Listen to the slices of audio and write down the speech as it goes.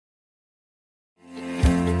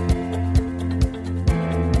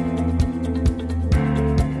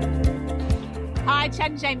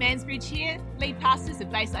Chad and Jay Mansbridge here, lead pastors of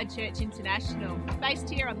Bayside Church International, based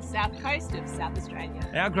here on the south coast of South Australia.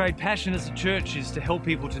 Our great passion as a church is to help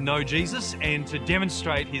people to know Jesus and to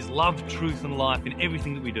demonstrate his love, truth and life in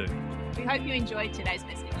everything that we do. We hope you enjoyed today's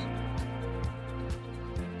message.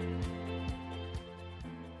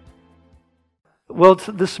 Well,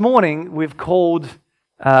 this morning we've called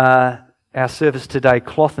our service today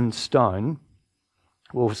Cloth and Stone.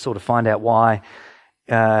 We'll sort of find out why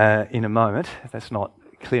in a moment, if that's not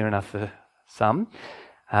clear enough for some.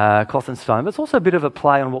 Cloth and Stone, but it's also a bit of a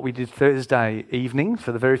play on what we did Thursday evening.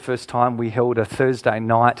 For the very first time, we held a Thursday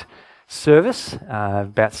night service.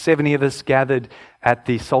 About 70 of us gathered at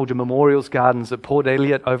the Soldier Memorials Gardens at Port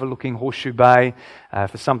Elliot, overlooking Horseshoe Bay,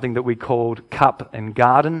 for something that we called Cup and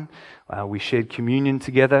Garden. We shared communion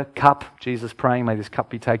together. Cup, Jesus praying, may this cup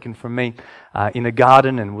be taken from me, in a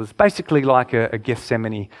garden, and was basically like a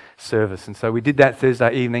Gethsemane service. And so we did that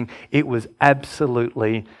Thursday evening. It was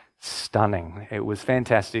absolutely stunning. It was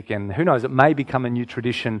fantastic, and who knows, it may become a new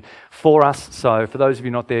tradition for us. So for those of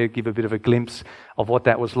you not there, give a bit of a glimpse of what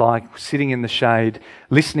that was like, sitting in the shade,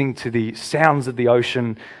 listening to the sounds of the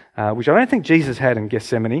ocean, which I don't think Jesus had in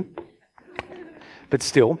Gethsemane, but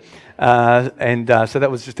still. So that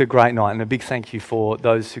was just a great night, and a big thank you for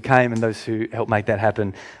those who came and those who helped make that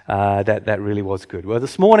happen. That really was good. Well,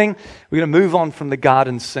 this morning we're going to move on from the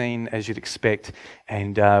garden scene, as you'd expect,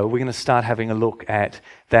 and we're going to start having a look at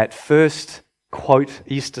that first quote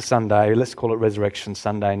Easter Sunday, let's call it Resurrection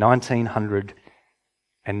Sunday,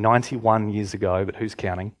 1991 years ago, but who's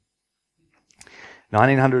counting?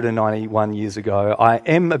 1991 years ago. I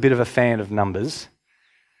am a bit of a fan of numbers.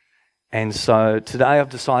 And so today I've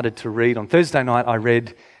decided to read. On Thursday night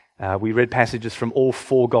we read passages from all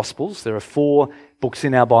four Gospels. There are 4 books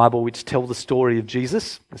in our Bible which tell the story of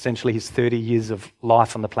Jesus, essentially his 30 years of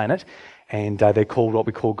life on the planet. And they're called what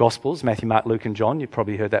we call Gospels, Matthew, Mark, Luke and John. You've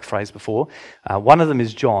probably heard that phrase before. One of them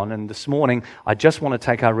is John, and this morning I just want to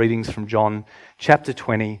take our readings from John chapter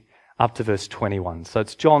 20 up to verse 21. So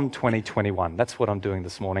it's John 20:21. That's what I'm doing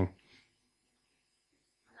this morning.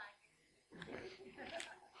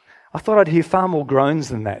 I thought I'd hear far more groans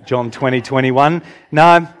than that, John 20:21.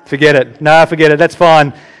 No, forget it. That's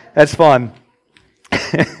fine.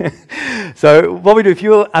 So what we do, if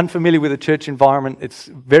you're unfamiliar with the church environment, it's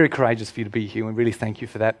very courageous for you to be here, and really thank you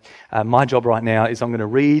for that. My job right now is I'm going to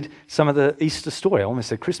read some of the Easter story. I almost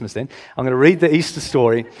said Christmas then. I'm going to read the Easter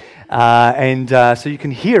story, so you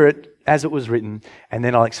can hear it as it was written, and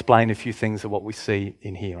then I'll explain a few things of what we see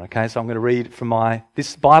in here. Okay, so I'm going to read from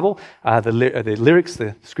this Bible. The lyrics,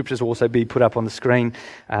 the scriptures will also be put up on the screen,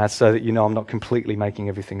 so that you know I'm not completely making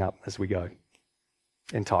everything up as we go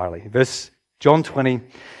entirely. Verse John 20,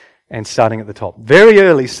 and starting at the top. Very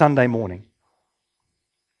early Sunday morning,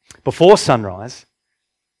 before sunrise,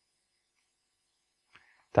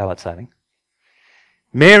 daylight saving,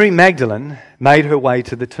 Mary Magdalene made her way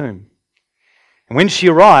to the tomb. And when she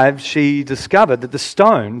arrived, she discovered that the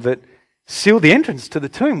stone that sealed the entrance to the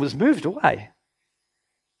tomb was moved away.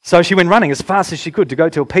 So she went running as fast as she could to go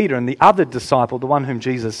tell Peter and the other disciple, the one whom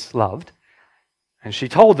Jesus loved. And she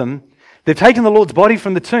told them, "They've taken the Lord's body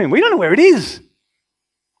from the tomb. We don't know where it is."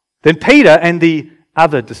 Then Peter and the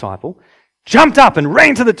other disciple jumped up and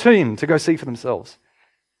ran to the tomb to go see for themselves.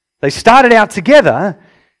 They started out together,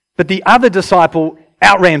 but the other disciple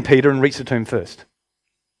outran Peter and reached the tomb first.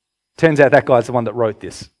 Turns out that guy's the one that wrote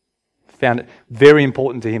this. Found it very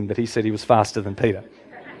important to him that he said he was faster than Peter.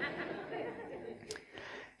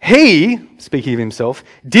 He, speaking of himself,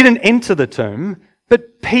 didn't enter the tomb,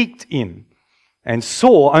 but peeked in and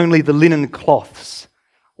saw only the linen cloths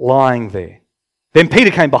lying there. Then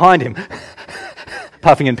Peter came behind him,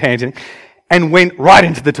 puffing and panting, and went right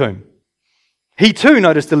into the tomb. He too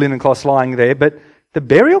noticed the linen cloths lying there, but the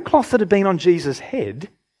burial cloth that had been on Jesus' head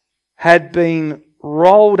had been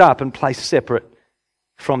rolled up and placed separate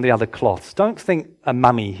from the other cloths. Don't think a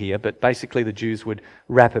mummy here, but basically the Jews would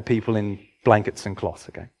wrap people in blankets and cloths,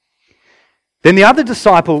 okay? Then the other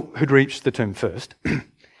disciple who'd reached the tomb first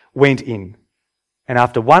went in, and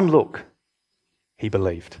after one look, he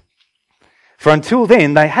believed. For until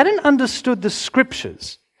then, they hadn't understood the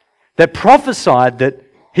scriptures that prophesied that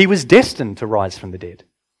he was destined to rise from the dead.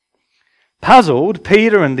 Puzzled,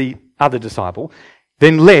 Peter and the other disciple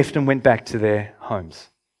then left and went back to their homes.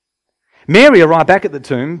 Mary arrived back at the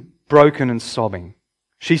tomb, broken and sobbing.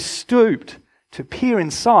 She stooped to peer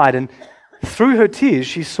inside, and through her tears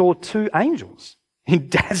she saw 2 angels in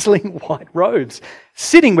dazzling white robes,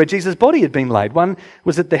 sitting where Jesus' body had been laid. One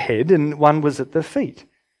was at the head and one was at the feet.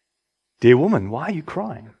 "Dear woman, why are you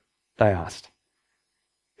crying?" they asked.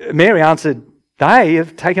 Mary answered, "They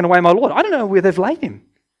have taken away my Lord. I don't know where they've laid him."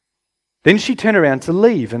 Then she turned around to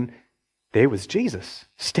leave, and there was Jesus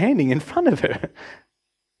standing in front of her.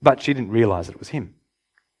 But she didn't realize it was him.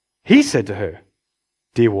 He said to her,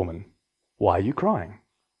 "Dear woman, why are you crying?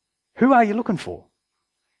 Who are you looking for?"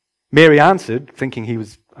 Mary answered, thinking he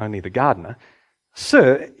was only the gardener,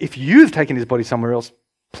 "Sir, if you've taken his body somewhere else,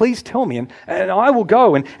 please tell me, and I will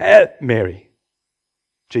go and..." Mary.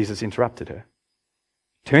 Jesus interrupted her.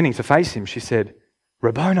 Turning to face him, she said,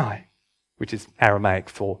 "Rabboni," which is Aramaic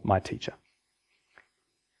for my teacher.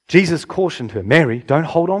 Jesus cautioned her, "Mary, don't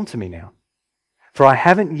hold on to me now, for I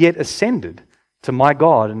haven't yet ascended to my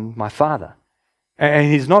God and my Father.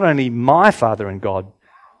 And he's not only my Father and God,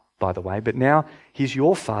 by the way, but now he's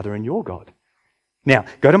your Father and your God. Now,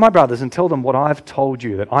 go to my brothers and tell them what I've told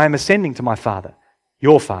you, that I am ascending to my Father,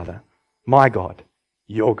 your Father, my God,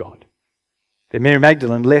 your God." Then Mary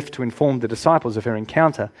Magdalene left to inform the disciples of her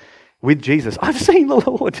encounter with Jesus. "I've seen the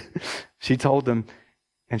Lord," she told them,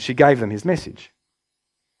 and she gave them his message.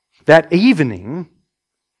 That evening,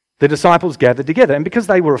 the disciples gathered together, and because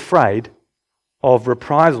they were afraid of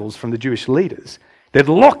reprisals from the Jewish leaders, they'd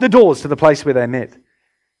locked the doors to the place where they met.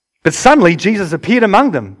 But suddenly Jesus appeared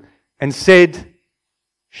among them and said,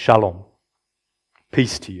 "Shalom,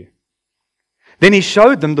 peace to you." Then he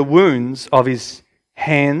showed them the wounds of his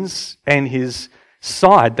hands and his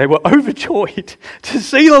side. They were overjoyed to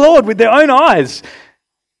see the Lord with their own eyes.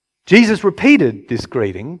 Jesus repeated this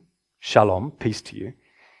greeting, "Shalom, peace to you."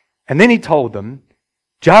 And then he told them,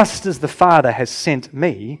 "Just as the Father has sent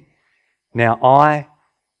me, now I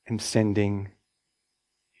am sending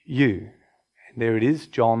you." And there it is,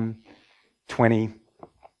 John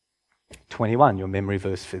 20:21, your memory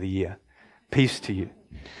verse for the year. Peace to you.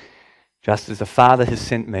 Just as the Father has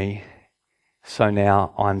sent me, so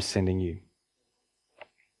now I'm sending you.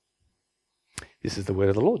 This is the word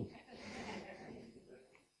of the Lord.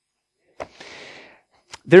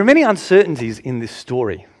 There are many uncertainties in this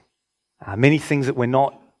story. Many things that we're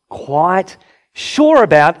not quite sure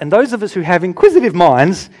about, and those of us who have inquisitive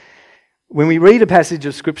minds, when we read a passage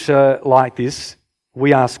of Scripture like this,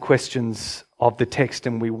 we ask questions of the text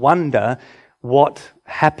and we wonder what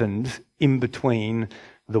happened in between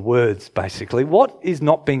the words, basically. What is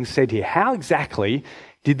not being said here? How exactly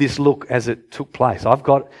did this look as it took place? I've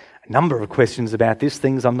got a number of questions about this,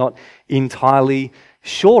 things I'm not entirely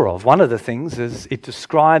sure of. One of the things is it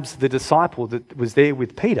describes the disciple that was there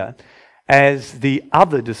with Peter as the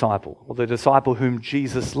other disciple, or the disciple whom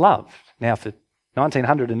Jesus loved. Now, for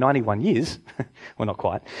 1991 years, well, not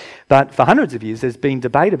quite, but for hundreds of years, there's been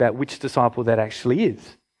debate about which disciple that actually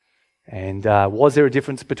is. And was there a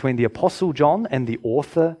difference between the Apostle John and the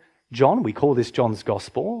author John? We call this John's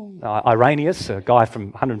Gospel. Irenaeus, a guy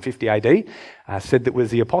from 150 AD, said that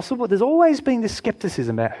was the apostle, but there's always been this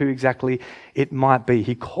skepticism about who exactly it might be.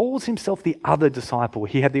 He calls himself the other disciple.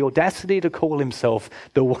 He had the audacity to call himself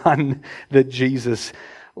the one that Jesus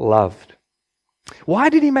loved. Why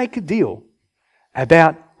did he make a deal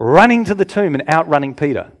about running to the tomb and outrunning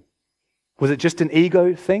Peter? Was it just an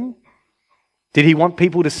ego thing? Did he want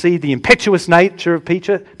people to see the impetuous nature of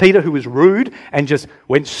Peter, who was rude and just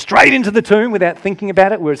went straight into the tomb without thinking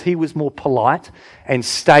about it, whereas he was more polite and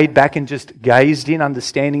stayed back and just gazed in,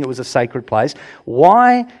 understanding it was a sacred place?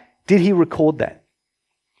 Why did he record that?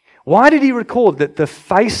 Why did he record that the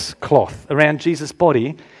face cloth around Jesus'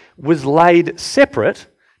 body was laid separate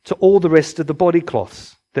to all the rest of the body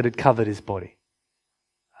cloths that had covered his body?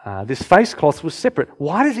 This face cloth was separate.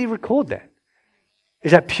 Why does he record that?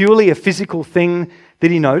 Is that purely a physical thing that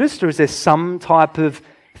he noticed, or is there some type of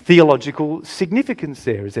theological significance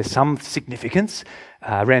there? Is there some significance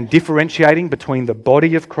around differentiating between the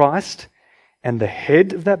body of Christ and the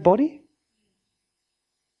head of that body?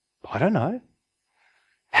 I don't know.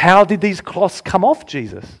 How did these cloths come off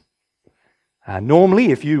Jesus?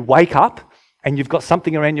 Normally, if you wake up and you've got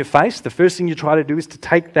something around your face, the first thing you try to do is to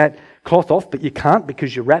take that cloth off, but you can't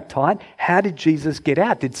because you're wrapped tight. How did Jesus get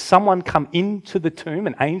out? Did someone come into the tomb,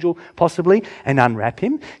 an angel possibly, and unwrap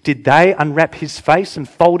him? Did they unwrap his face and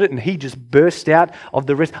fold it and he just burst out of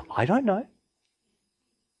the rest? I don't know.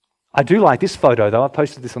 I do like this photo though. I've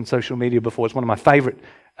posted this on social media before. It's one of my favourite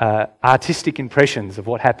artistic impressions of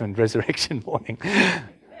what happened resurrection morning.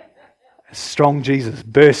 A strong Jesus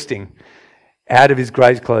bursting out of his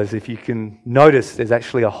grave clothes. If you can notice, there's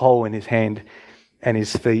actually a hole in his hand and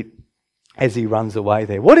his feet as he runs away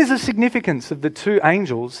there. What is the significance of the two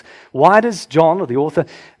angels? Why does John, or the author,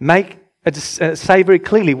 say very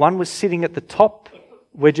clearly one was sitting at the top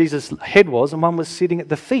where Jesus' head was and one was sitting at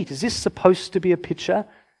the feet? Is this supposed to be a picture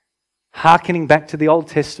hearkening back to the Old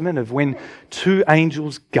Testament of when two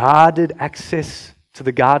angels guarded access to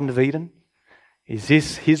the Garden of Eden Is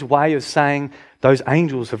this his way of saying those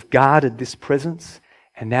angels have guarded this presence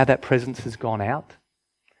and now that presence has gone out?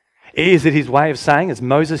 Is it his way of saying, as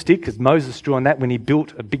Moses did, because Moses drew on that when he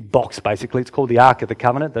built a big box, basically. It's called the Ark of the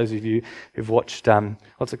Covenant. Those of you who've watched,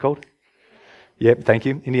 what's it called? Yep, thank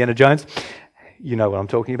you, Indiana Jones. You know what I'm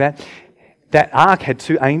talking about. That ark had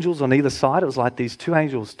two angels on either side. It was like these two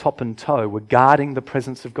angels, top and toe, were guarding the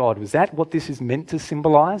presence of God. Was that what this is meant to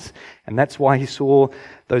symbolize? And that's why he saw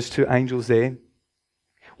those two angels there.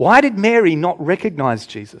 Why did Mary not recognize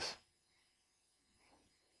Jesus?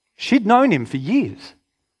 She'd known him for years.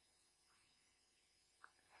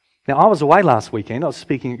 Now, I was away last weekend. I was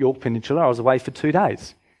speaking at York Peninsula. I was away for 2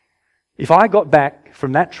 days. If I got back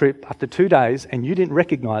from that trip after 2 days and you didn't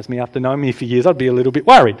recognize me after knowing me for years, I'd be a little bit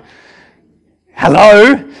worried.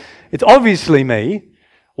 Hello? It's obviously me.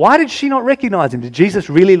 Why did she not recognize him? Did Jesus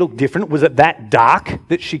really look different? Was it that dark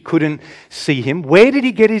that she couldn't see him? Where did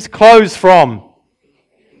he get his clothes from?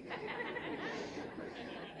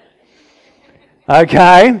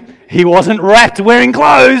 Okay, he wasn't wrapped wearing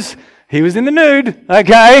clothes. He was in the nude.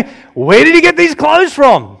 Okay, where did he get these clothes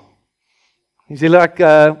from? Is he like,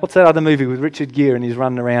 what's that other movie with Richard Gere and he's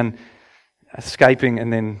running around escaping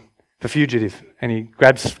and then The Fugitive and he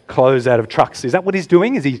grabs clothes out of trucks? Is that what he's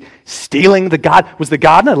doing? Is he stealing the garden? Was the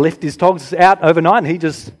gardener left his dogs out overnight and he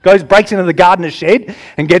just breaks into the gardener's shed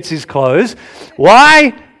and gets his clothes?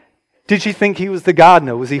 Why did she think he was the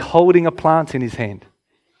gardener? Was he holding a plant in his hand?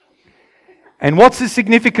 And what's the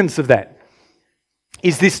significance of that?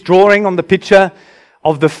 Is this drawing on the picture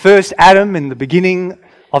of the first Adam in the beginning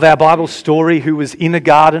of our Bible story who was in a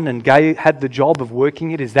garden and had the job of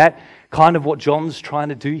working it? Is that kind of what John's trying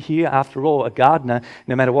to do here? After all, a gardener,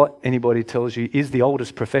 no matter what anybody tells you, is the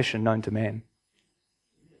oldest profession known to man.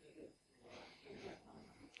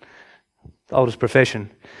 The oldest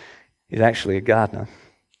profession is actually a gardener.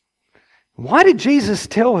 Why did Jesus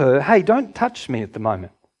tell her, hey, don't touch me at the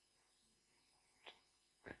moment?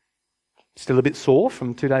 Still a bit sore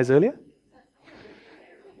from 2 days earlier?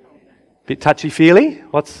 Bit touchy-feely?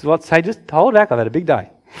 Hey, just hold back, I've had a big day.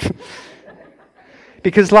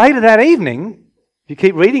 Because later that evening, if you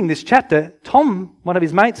keep reading this chapter, Tom, one of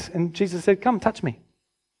his mates, and Jesus said, come touch me.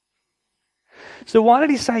 So why did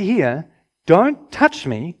he say here, don't touch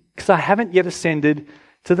me because I haven't yet ascended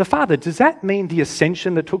to the Father? Does that mean the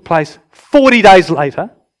ascension that took place 40 days later?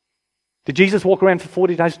 Did Jesus walk around for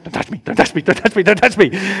 40 days? Don't touch me, don't touch me, don't touch me, don't touch me.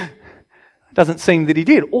 It doesn't seem that he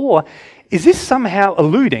did. Or is this somehow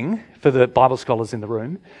alluding, for the Bible scholars in the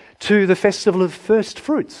room, to the festival of first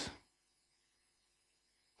fruits?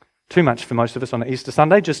 Too much for most of us on Easter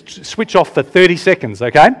Sunday. Just switch off for 30 seconds,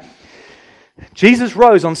 okay? Jesus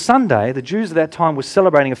rose on Sunday. The Jews at that time were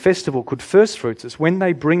celebrating a festival called first fruits. It's when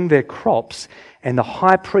they bring their crops and the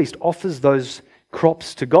high priest offers those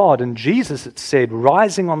crops to God. And Jesus, it said,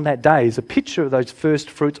 rising on that day is a picture of those first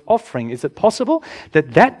fruits offering. Is it possible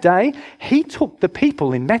that that day he took the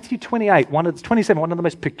people in Matthew 28, 27, one of the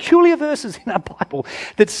most peculiar verses in our Bible,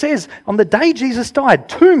 that says on the day Jesus died,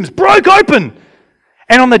 tombs broke open.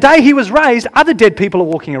 And on the day he was raised, other dead people are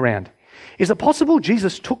walking around. Is it possible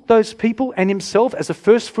Jesus took those people and himself as a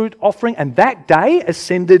first fruit offering and that day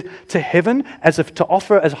ascended to heaven to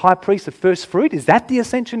offer as high priest the first fruit? Is that the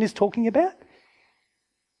ascension he's talking about?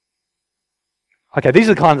 Okay, these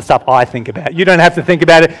are the kind of stuff I think about. You don't have to think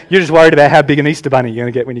about it. You're just worried about how big an Easter bunny you're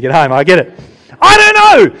going to get when you get home. I get it. I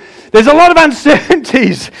don't know. There's a lot of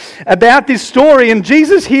uncertainties about this story, and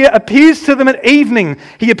Jesus here appears to them at evening.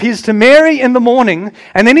 He appears to Mary in the morning,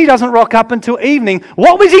 and then he doesn't rock up until evening.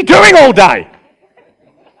 What was he doing all day?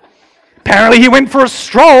 Apparently he went for a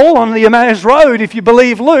stroll on the Emmaus Road, if you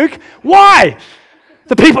believe Luke. Why?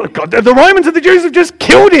 The Romans and the Jews have just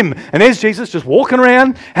killed him. And there's Jesus just walking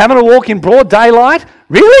around, having a walk in broad daylight.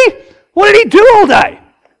 Really? What did he do all day?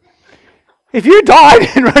 If you died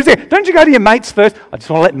and rose there, don't you go to your mates first? I just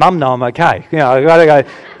want to let mum know I'm okay. You know, I got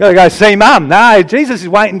to go see mum. No, Jesus is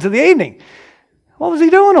waiting till the evening. What was he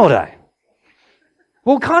doing all day?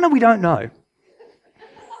 Well, kind of we don't know.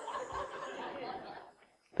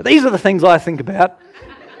 But these are the things I think about.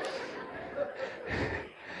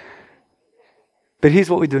 But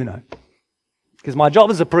here's what we do know. Because my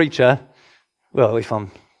job as a preacher, well, this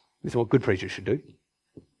is what good preachers should do.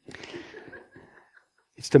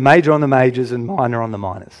 It's to major on the majors and minor on the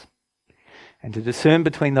minors. And to discern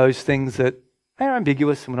between those things that are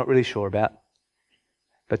ambiguous and we're not really sure about.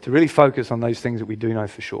 But to really focus on those things that we do know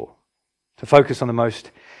for sure. To focus on the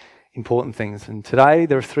most important things. And today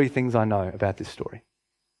there are 3 things I know about this story.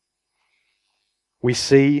 We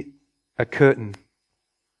see a curtain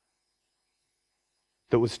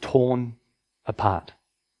that was torn apart.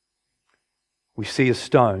 We see a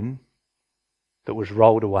stone that was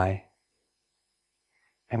rolled away.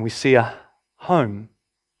 And we see a home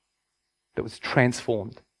that was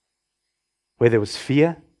transformed. Where there was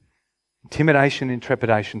fear, intimidation, and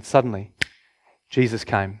trepidation, suddenly Jesus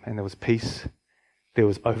came and there was peace, there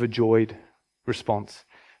was overjoyed response,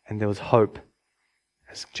 and there was hope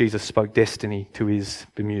as Jesus spoke destiny to his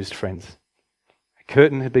bemused friends. A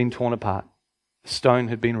curtain had been torn apart, a stone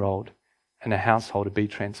had been rolled, and a household had been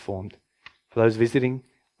transformed. For those visiting,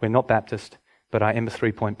 we're not Baptist, but I am a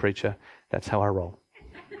three-point preacher. That's how I roll.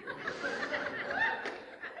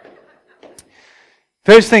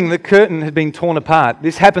 First thing, the curtain had been torn apart.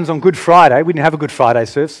 This happens on Good Friday. We didn't have a Good Friday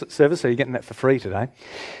service, so you're getting that for free today.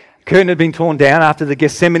 The curtain had been torn down after the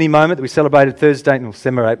Gethsemane moment that we celebrated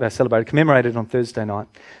commemorated on Thursday night.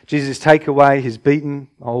 Jesus' takeaway, his beaten,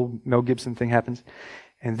 old Mel Gibson thing happens.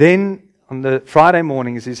 And then on the Friday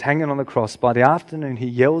morning, as he's hanging on the cross, by the afternoon, he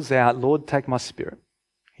yells out, "Lord, take my spirit."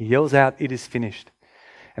 He yells out, "It is finished."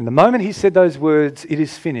 And the moment he said those words, "It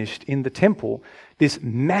is finished," in the temple, this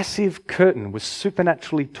massive curtain was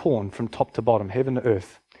supernaturally torn from top to bottom, heaven to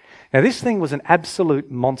earth. Now, this thing was an absolute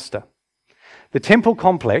monster. The temple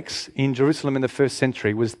complex in Jerusalem in the first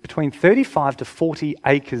century was between 35 to 40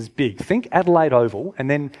 acres big. Think Adelaide Oval, and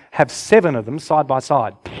then have 7 of them side by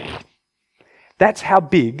side. That's how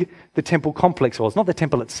big the temple complex was. Not the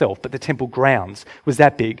temple itself, but the temple grounds was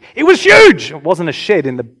that big. It was huge! It wasn't a shed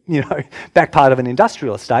in the back part of an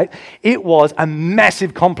industrial estate. It was a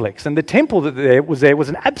massive complex. And the temple that was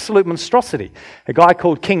an absolute monstrosity. A guy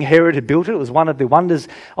called King Herod had built it. It was one of the wonders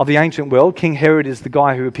of the ancient world. King Herod is the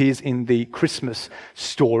guy who appears in the Christmas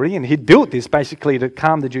story. And he'd built this basically to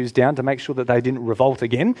calm the Jews down, to make sure that they didn't revolt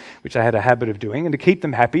again, which they had a habit of doing, and to keep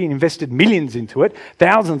them happy. He invested millions into it.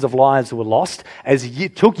 Thousands of lives were lost, as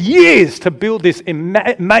it took years to build this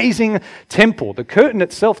amazing temple. The curtain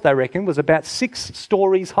itself, they reckon, was about 6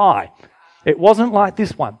 stories high. It wasn't like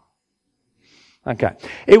this one. Okay.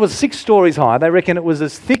 It was 6 stories high. They reckon it was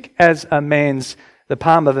as thick as the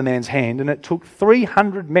palm of a man's hand, and it took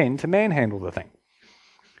 300 men to manhandle the thing.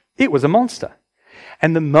 It was a monster.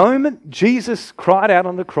 And the moment Jesus cried out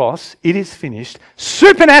on the cross, "It is finished,"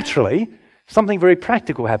 supernaturally, something very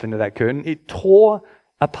practical happened to that curtain. It tore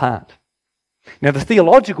apart. Now, the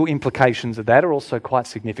theological implications of that are also quite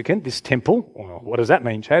significant. This temple, well, what does that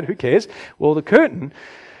mean, Chad? Who cares? Well, the curtain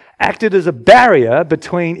acted as a barrier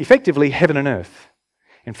between, effectively, heaven and earth.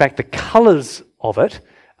 In fact, the colours of it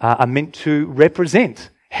are meant to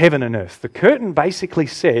represent heaven and earth. The curtain basically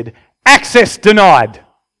said, "Access denied.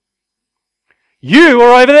 You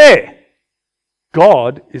are over there.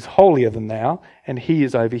 God is holier than thou, and he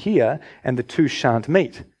is over here, and the two shan't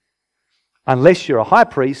meet. Unless you're a high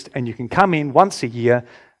priest and you can come in once a year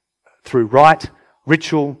through rite,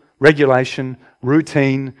 ritual, regulation,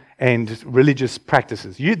 routine, and religious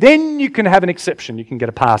practices. Then you can have an exception, you can get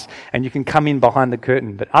a pass, and you can come in behind the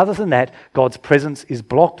curtain. But other than that, God's presence is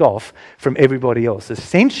blocked off from everybody else.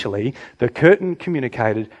 Essentially, the curtain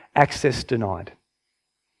communicated access denied.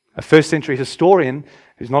 A first century historian,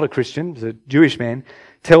 who's not a Christian, he's a Jewish man,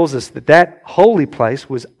 tells us that holy place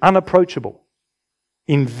was unapproachable.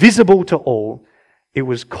 Invisible to all. It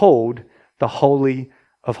was called the Holy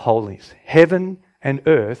of Holies. Heaven and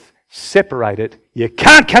earth separated. You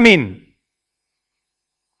can't come in.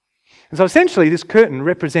 And so essentially this curtain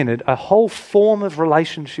represented a whole form of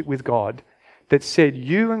relationship with God that said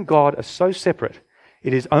you and God are so separate.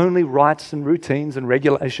 It is only rites and routines and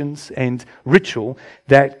regulations and ritual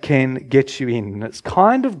that can get you in. And it's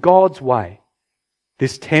kind of God's way,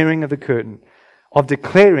 this tearing of the curtain, of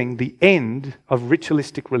declaring the end of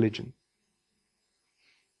ritualistic religion.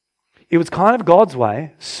 It was kind of God's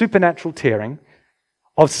way, supernatural tearing,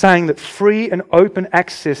 of saying that free and open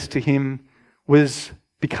access to him was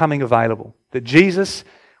becoming available. That Jesus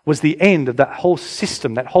was the end of that whole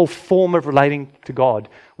system, that whole form of relating to God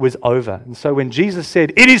was over. And so when Jesus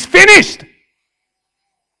said, "It is finished,"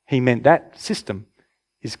 he meant that system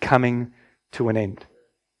is coming to an end.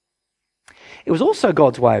 It was also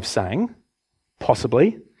God's way of saying,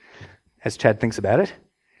 possibly, as Chad thinks about it,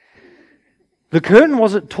 the curtain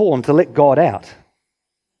wasn't torn to let God out.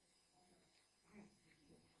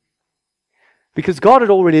 Because God had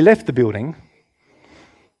already left the building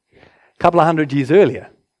a couple of hundred years earlier.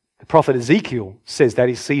 The prophet Ezekiel says that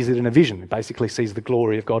he sees it in a vision. He basically sees the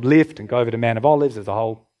glory of God lift and go over to Mount of Olives. There's a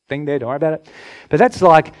whole thing there, don't worry about it. But that's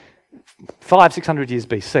like 500-600 years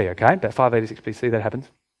BC, okay? About 586 BC that happens.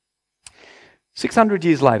 600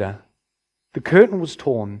 years later, the curtain was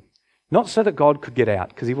torn, not so that God could get out,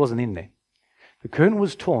 because he wasn't in there. The curtain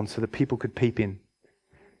was torn so that people could peep in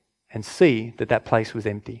and see that that place was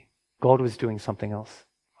empty. God was doing something else.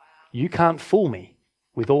 You can't fool me.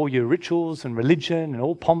 with all your rituals and religion and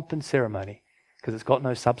all pomp and ceremony, because it's got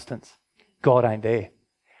no substance. God ain't there.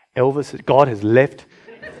 God has left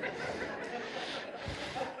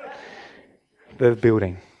the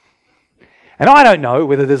building. And I don't know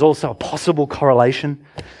whether there's also a possible correlation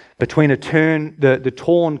between the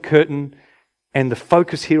torn curtain and the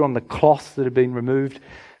focus here on the cloth that had been removed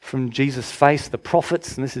from Jesus' face, the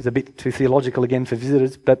prophets, and this is a bit too theological again for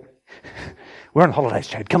visitors, but we're on holidays,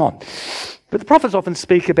 Chad, come on. But the prophets often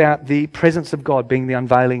speak about the presence of God being the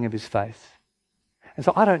unveiling of his face. And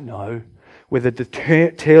so I don't know whether the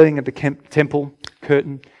tearing of the temple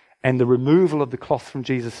curtain and the removal of the cloth from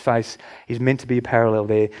Jesus' face is meant to be a parallel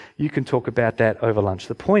there. You can talk about that over lunch.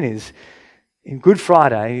 The point is, in Good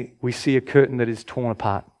Friday, we see a curtain that is torn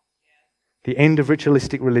apart. The end of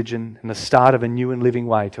ritualistic religion and the start of a new and living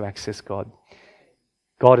way to access God.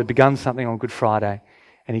 God had begun something on Good Friday,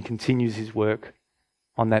 and he continues his work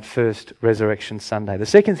on that first Resurrection Sunday. The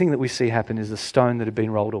second thing that we see happen is the stone that had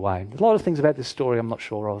been rolled away. There's a lot of things about this story I'm not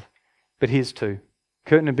sure of, but here's two.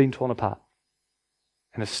 Curtain had been torn apart,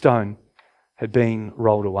 and a stone had been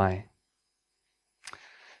rolled away.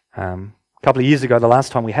 A couple of years ago, the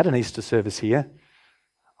last time we had an Easter service here,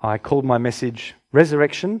 I called my message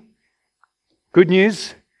Resurrection, Good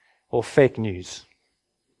News or Fake News?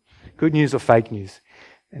 Good news or fake news?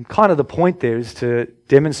 And kind of the point there is to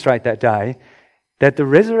demonstrate that day that the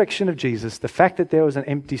resurrection of Jesus, the fact that there was an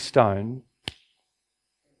empty stone,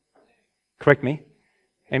 correct me,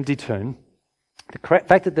 empty tomb, the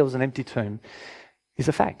fact that there was an empty tomb is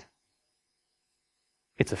a fact.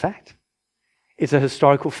 It's a fact. It's a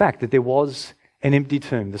historical fact that there was an empty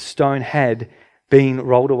tomb. The stone had been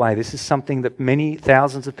rolled away. This is something that many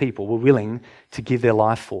thousands of people were willing to give their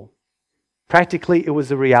life for. Practically, it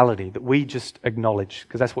was a reality that we just acknowledge,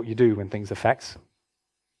 because that's what you do when things are facts.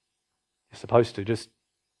 You're supposed to just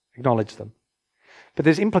acknowledge them. But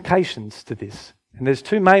there's implications to this, and there's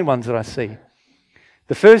two main ones that I see.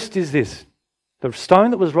 The first is this. The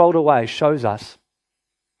stone that was rolled away shows us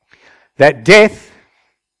that death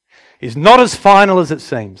is not as final as it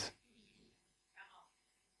seems.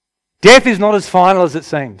 Death is not as final as it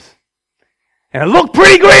seems. And it looked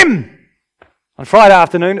pretty grim on Friday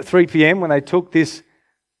afternoon at 3 p.m. when they took this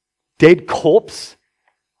dead corpse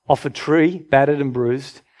off a tree, battered and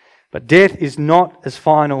bruised. But death is not as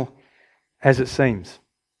final as it seems.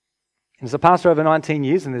 And as a pastor over 19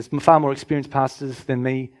 years, and there's far more experienced pastors than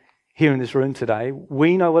me here in this room today,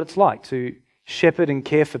 we know what it's like to shepherd and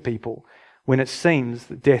care for people when it seems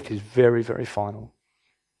that death is very, very final.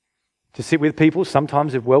 To sit with people,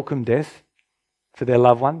 sometimes who've welcomed death for their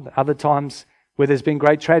loved one, other times where there's been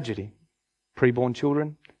great tragedy. Preborn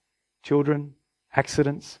children,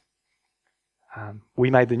 accidents. We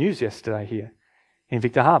made the news yesterday here in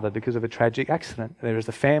Victor Harbor because of a tragic accident. There is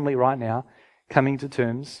a family right now coming to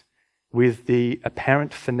terms with the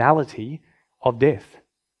apparent finality of death.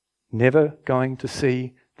 Never going to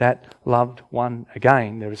see that loved one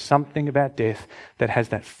again. There is something about death that has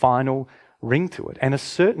that final ring to it, and a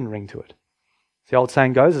certain ring to it. As the old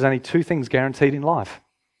saying goes, there's only two things guaranteed in life.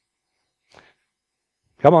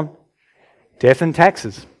 Come on. Death and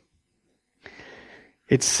taxes.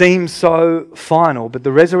 It seems so final, but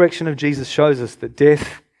the resurrection of Jesus shows us that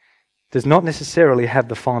death does not necessarily have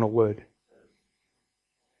the final word.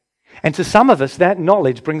 And to some of us, that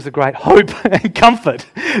knowledge brings a great hope and comfort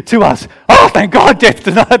to us. Oh, thank God death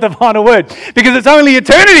does not have the final word, because it's only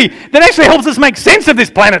eternity that actually helps us make sense of this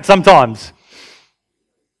planet sometimes.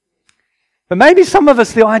 But maybe some of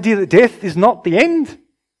us, the idea that death is not the end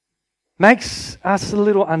makes us a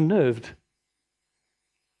little unnerved,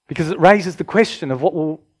 because it raises the question of what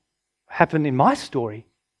will happen in my story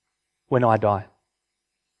when I die.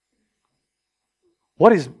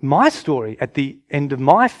 What is my story at the end of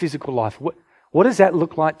my physical life? What does that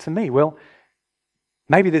look like to me? Well,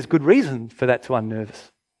 maybe there's good reason for that to unnerve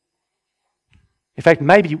us. In fact,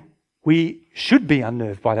 maybe we should be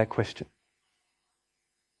unnerved by that question.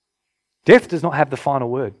 Death does not have the final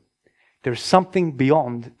word. There is something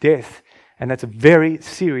beyond death, and that's a very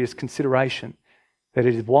serious consideration that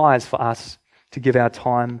it is wise for us to give our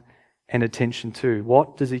time and attention to.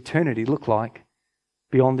 What does eternity look like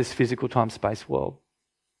beyond this physical time-space world?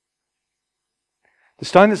 The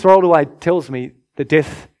stone that's rolled away tells me that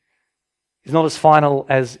death is not as final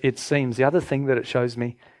as it seems. The other thing that it shows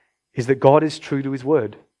me is that God is true to his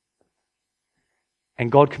word.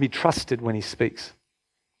 And God can be trusted when he speaks.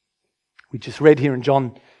 We just read here in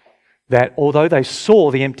John that although they saw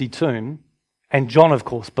the empty tomb, and John, of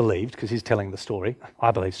course, believed, because he's telling the story, I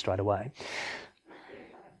believe straight away,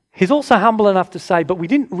 he's also humble enough to say, but we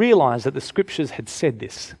didn't realize that the scriptures had said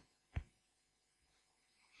this.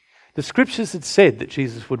 The scriptures had said that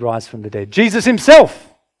Jesus would rise from the dead. Jesus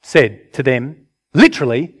himself said to them,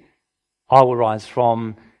 literally, I will rise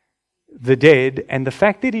from the dead. And the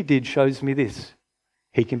fact that he did shows me this.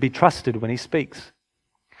 He can be trusted when he speaks.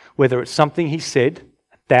 Whether it's something he said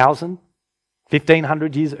 1,000,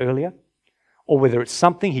 1,500 years earlier, or whether it's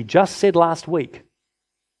something he just said last week,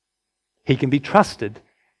 he can be trusted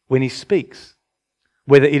when he speaks.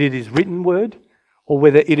 Whether it is his written word or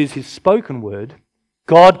whether it is his spoken word,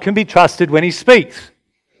 God can be trusted when he speaks.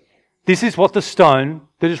 This is what the stone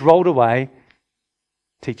that is rolled away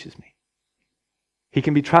teaches me. He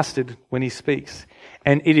can be trusted when he speaks.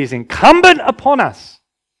 And it is incumbent upon us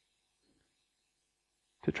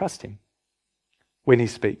to trust him when he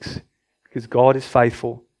speaks, because God is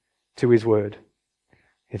faithful to his word.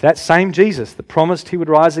 If that same Jesus that promised he would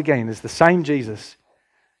rise again is the same Jesus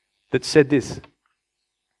that said this,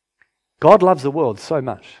 God loves the world so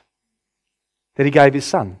much that he gave his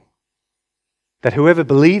Son, that whoever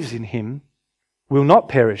believes in him will not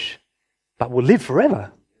perish, but will live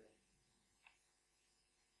forever.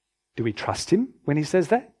 Do we trust him when he says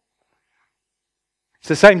that? It's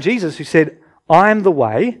the same Jesus who said, I am the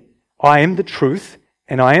way, I am the truth,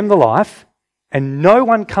 and I am the life, and no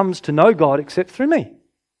one comes to know God except through me.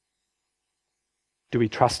 Do we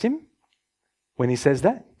trust him when he says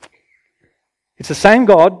that? It's the same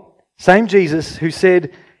God, same Jesus who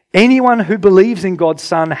said, anyone who believes in God's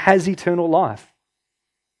Son has eternal life.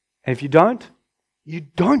 And if you don't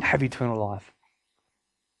have eternal life.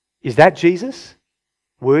 Is that Jesus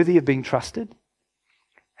worthy of being trusted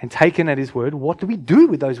and taken at his word? What do we do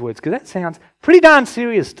with those words? Because that sounds pretty darn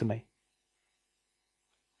serious to me.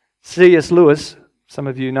 C.S. Lewis, some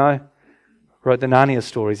of you know, wrote the Narnia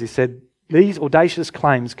stories. He said, these audacious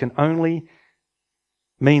claims can only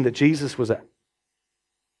mean that Jesus was a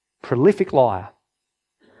prolific liar,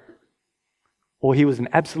 or he was an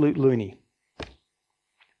absolute loony,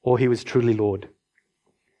 or he was truly Lord.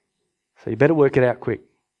 So you better work it out quick,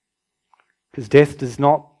 because death is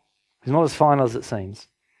not as final as it seems.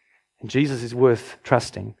 And Jesus is worth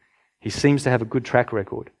trusting. He seems to have a good track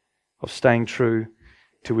record of staying true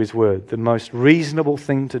to his word. The most reasonable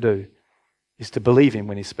thing to do is to believe him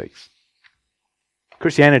when he speaks.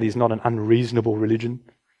 Christianity is not an unreasonable religion,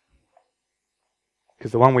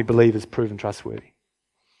 because the one we believe is proven trustworthy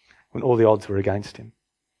when all the odds were against him.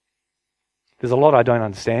 There's a lot I don't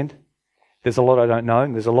understand. There's a lot I don't know.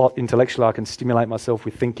 And there's a lot intellectually I can stimulate myself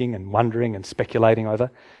with thinking and wondering and speculating over.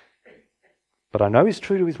 But I know he's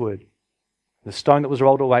true to his word. The stone that was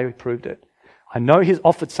rolled away proved it. I know he's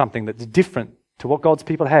offered something that's different to what God's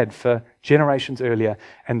people had for generations earlier,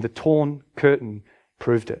 and the torn curtain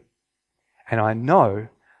proved it. And I know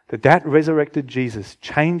that resurrected Jesus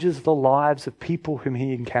changes the lives of people whom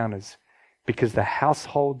he encounters, because the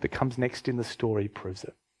household that comes next in the story proves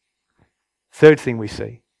it. Third thing we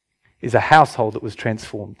see is a household that was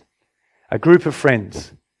transformed. A group of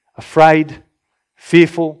friends, afraid,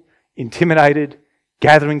 fearful, intimidated,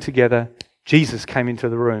 gathering together. Jesus came into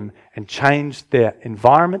the room and changed their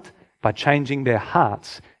environment by changing their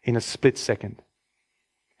hearts in a split second.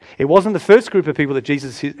 It wasn't the first group of people that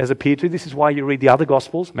Jesus has appeared to. This is why you read the other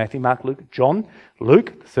Gospels, Matthew, Mark, Luke, John,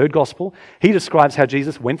 Luke, the third Gospel. He describes how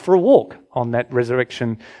Jesus went for a walk on that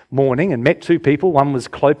resurrection morning and met two people. One was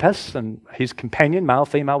Clopas and his companion, male,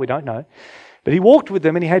 female, we don't know. But he walked with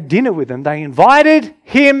them and he had dinner with them. They invited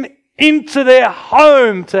him into their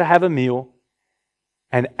home to have a meal.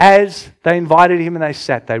 And as they invited him and they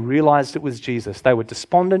sat, they realized it was Jesus. They were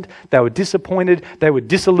despondent, they were disappointed, they were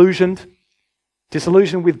disillusioned.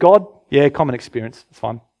 Disillusioned with God? Yeah, common experience. It's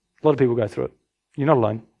fine. A lot of people go through it. You're not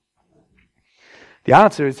alone. The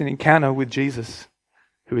answer is an encounter with Jesus,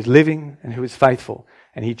 who is living and who is faithful.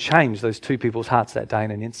 And he changed those two people's hearts that day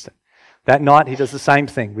in an instant. That night, he does the same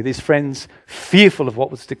thing with his friends, fearful of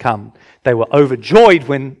what was to come. They were overjoyed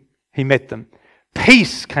when he met them.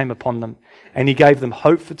 Peace came upon them, and he gave them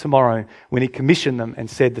hope for tomorrow when he commissioned them and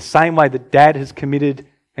said, the same way that Dad has committed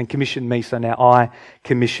and commissioned me, so now I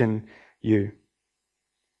commission you.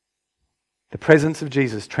 The presence of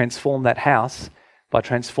Jesus transformed that house by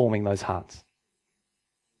transforming those hearts.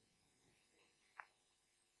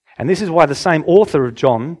 And this is why the same author of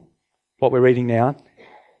John, what we're reading now,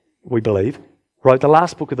 we believe, wrote the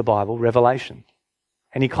last book of the Bible, Revelation.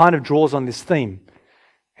 And he kind of draws on this theme.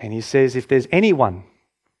 And he says, if there's anyone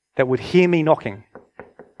that would hear me knocking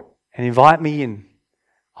and invite me in,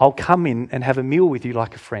 I'll come in and have a meal with you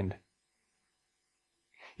like a friend.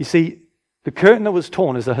 You see, the curtain that was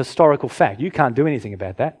torn is a historical fact. You can't do anything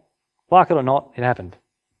about that. Like it or not, it happened.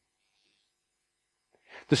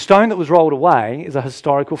 The stone that was rolled away is a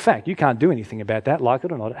historical fact. You can't do anything about that. Like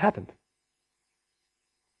it or not, it happened.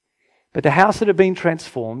 But the house that had been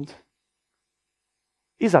transformed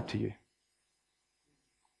is up to you.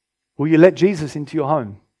 Will you let Jesus into your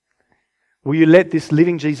home? Will you let this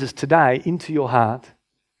living Jesus today into your heart,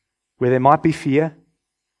 where there might be fear,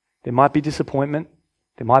 there might be disappointment,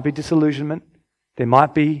 there might be disillusionment, there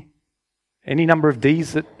might be any number of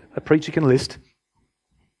D's that a preacher can list.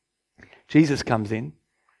 Jesus comes in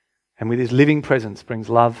and with his living presence brings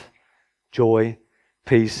love, joy,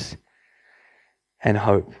 peace, and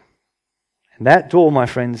hope. And that door, my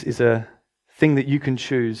friends, is a thing that you can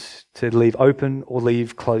choose to leave open or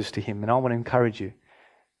leave closed to him. And I want to encourage you,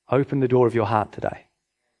 open the door of your heart today.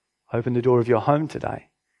 Open the door of your home today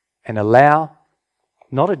and allow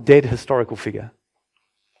not a dead historical figure,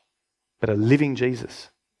 but a living Jesus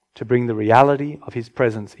to bring the reality of his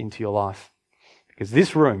presence into your life. Because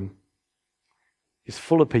this room is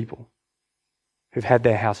full of people who've had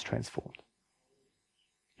their house transformed.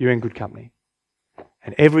 You're in good company.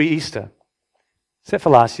 And every Easter, except for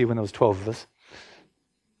last year when there was 12 of us,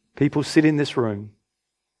 people sit in this room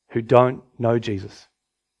who don't know Jesus.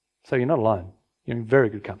 So you're not alone. You're in very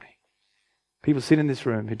good company. People sit in this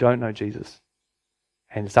room who don't know Jesus.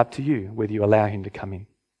 And it's up to you whether you allow him to come in.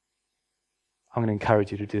 I'm going to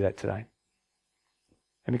encourage you to do that today.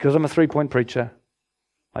 And because I'm a 3-point preacher,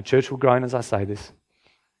 my church will groan as I say this.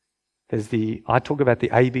 I talk about the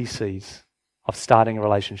ABCs of starting a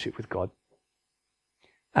relationship with God.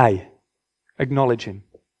 A, acknowledge him.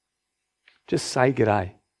 Just say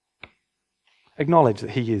g'day. Acknowledge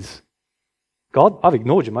that he is. God, I've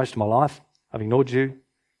ignored you most of my life. I've ignored you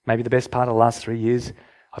maybe the best part of the last 3 years.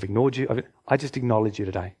 I've ignored you. I just acknowledge you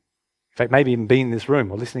today. In fact, maybe even being in this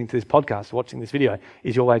room or listening to this podcast or watching this video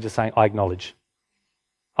is your way of just saying, I acknowledge.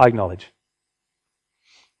 I acknowledge.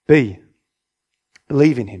 B,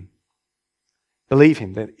 believe in him. Believe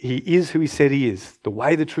him that he is who he said he is, the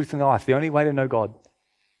way, the truth, and the life, the only way to know God.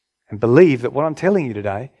 And believe that what I'm telling you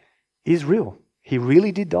today is real. He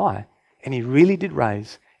really did die, and he really did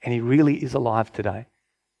raise, and he really is alive today.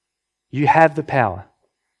 You have the power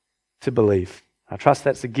to believe. I trust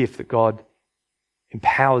that's a gift that God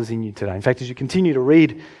empowers in you today. In fact, as you continue to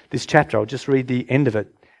read this chapter, I'll just read the end of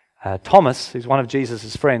it. Thomas, who's one of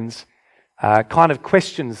Jesus' friends, kind of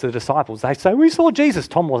questions the disciples. They say, we saw Jesus.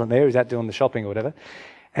 Tom wasn't there. He's out doing the shopping or whatever.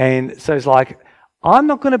 And so he's like, I'm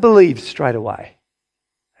not going to believe straight away.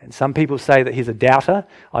 And some people say that he's a doubter.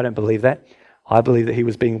 I don't believe that. I believe that he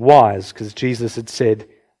was being wise because Jesus had said,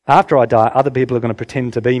 after I die, other people are going to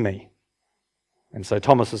pretend to be me. And so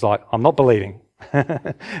Thomas is like, I'm not believing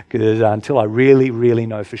because until I really, really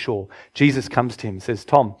know for sure. Jesus comes to him and says,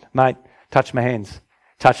 Tom, mate, touch my hands,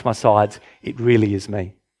 touch my sides. It really is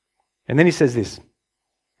me. And then he says this.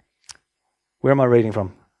 Where am I reading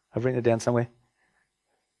from? I've written it down somewhere.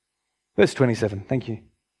 Verse 27. Thank you.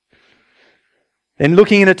 Then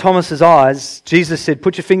looking into Thomas's eyes, Jesus said,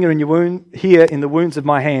 put your finger in your wound here in the wounds of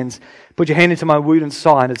my hands. Put your hand into my wound and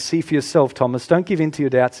side and see for yourself, Thomas. Don't give in to your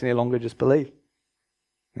doubts any longer, just believe.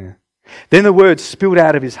 Yeah. Then the words spilled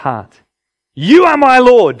out of his heart. You are my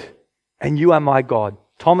Lord and you are my God.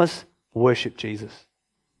 Thomas worshipped Jesus.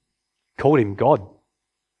 Called him God.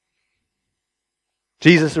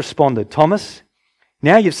 Jesus responded, Thomas,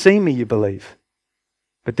 now you've seen me, you believe.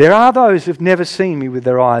 But there are those who've never seen me with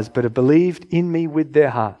their eyes, but have believed in me with their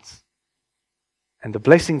hearts. And the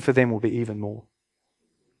blessing for them will be even more.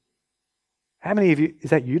 How many of you, is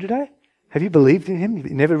that you today? Have you believed in him?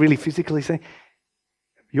 You've never really physically seen?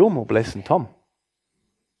 You're more blessed than Tom.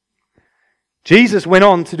 Jesus went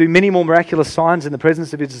on to do many more miraculous signs in the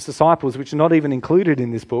presence of his disciples, which are not even included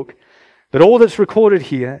in this book. But all that's recorded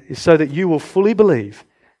here is so that you will fully believe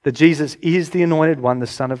that Jesus is the Anointed One, the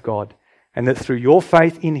Son of God, and that through your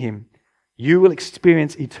faith in him, you will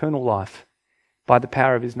experience eternal life by the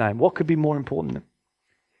power of his name. What could be more important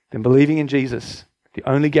than believing in Jesus, the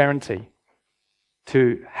only guarantee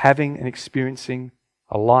to having and experiencing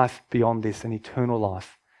a life beyond this, an eternal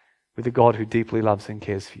life with a God who deeply loves and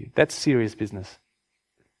cares for you? That's serious business.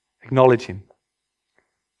 Acknowledge him.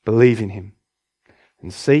 Believe in him.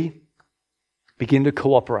 And see, begin to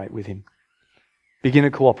cooperate with him. Begin to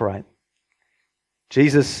cooperate.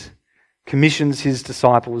 Jesus commissions his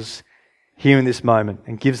disciples here in this moment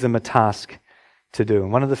and gives them a task to do.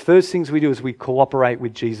 And one of the first things we do is we cooperate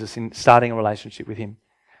with Jesus in starting a relationship with him.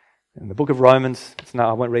 In the book of Romans,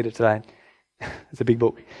 I won't read it today. It's a big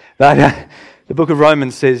book. But the book of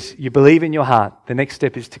Romans says, you believe in your heart. The next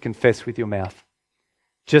step is to confess with your mouth.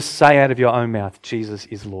 Just say out of your own mouth, Jesus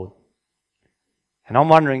is Lord. And I'm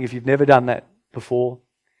wondering if you've never done that before,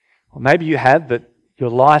 or maybe you have, but your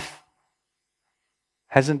life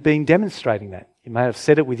hasn't been demonstrating that. You may have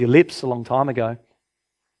said it with your lips a long time ago,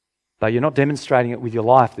 but you're not demonstrating it with your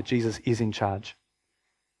life that Jesus is in charge.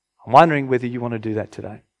 I'm wondering whether you want to do that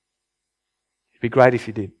today. It'd be great if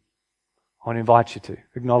you did. I want to invite you to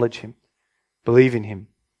acknowledge him, believe in him,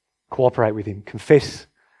 cooperate with him, confess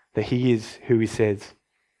that he is who he says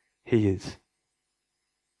he is.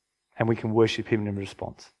 And we can worship him in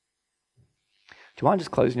response. Do you mind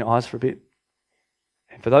just closing your eyes for a bit?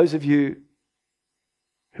 And for those of you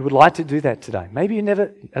who would like to do that today, maybe you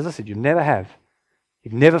never, as I said, you never have.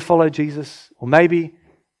 You've never followed Jesus, or maybe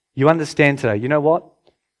you understand today, you know what?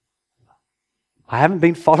 I haven't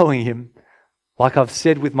been following him like I've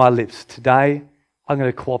said with my lips. Today, I'm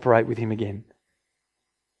going to cooperate with him again.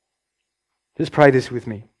 Just pray this with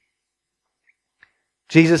me.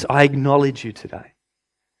 Jesus, I acknowledge you today.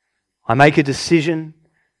 I make a decision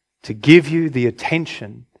to give you the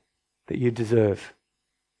attention that you deserve.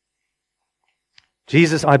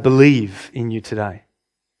 Jesus, I believe in you today,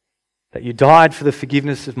 that you died for the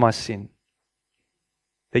forgiveness of my sin,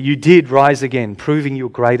 that you did rise again, proving you're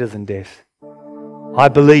greater than death. I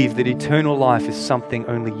believe that eternal life is something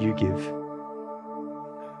only you give.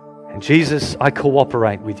 And Jesus, I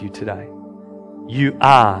cooperate with you today. You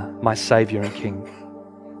are my Saviour and King.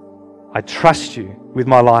 I trust you with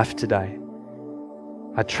my life today.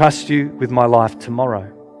 I trust you with my life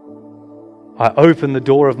tomorrow. I open the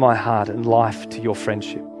door of my heart and life to your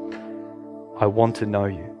friendship. I want to know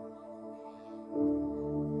you.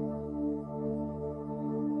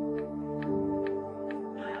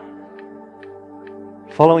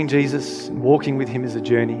 Following Jesus and walking with him is a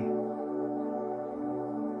journey.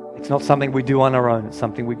 It's not something we do on our own. It's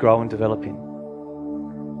something we grow and develop in.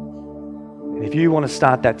 And if you want to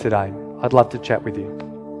start that today, I'd love to chat with you.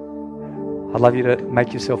 I'd love you to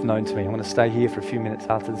make yourself known to me. I'm going to stay here for a few minutes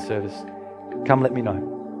after the service. Come let me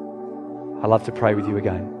know. I'd love to pray with you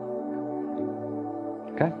again.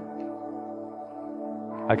 Okay?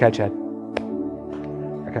 Okay, Chad.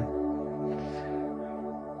 Okay.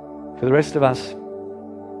 For the rest of us,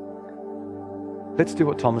 let's do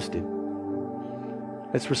what Thomas did.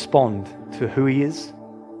 Let's respond to who he is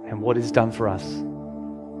and what he's done for us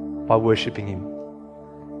by worshipping him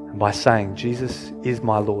and by saying, Jesus is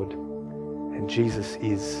my Lord and Jesus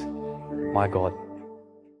is my God.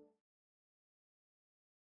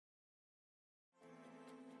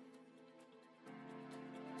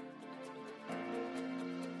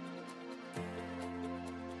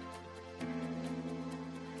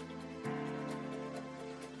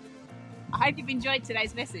 I hope you've enjoyed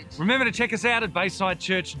today's message. Remember to check us out at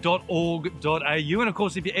baysidechurch.org.au. And of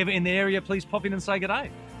course, if you're ever in the area, please pop in and say good day.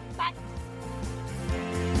 Bye.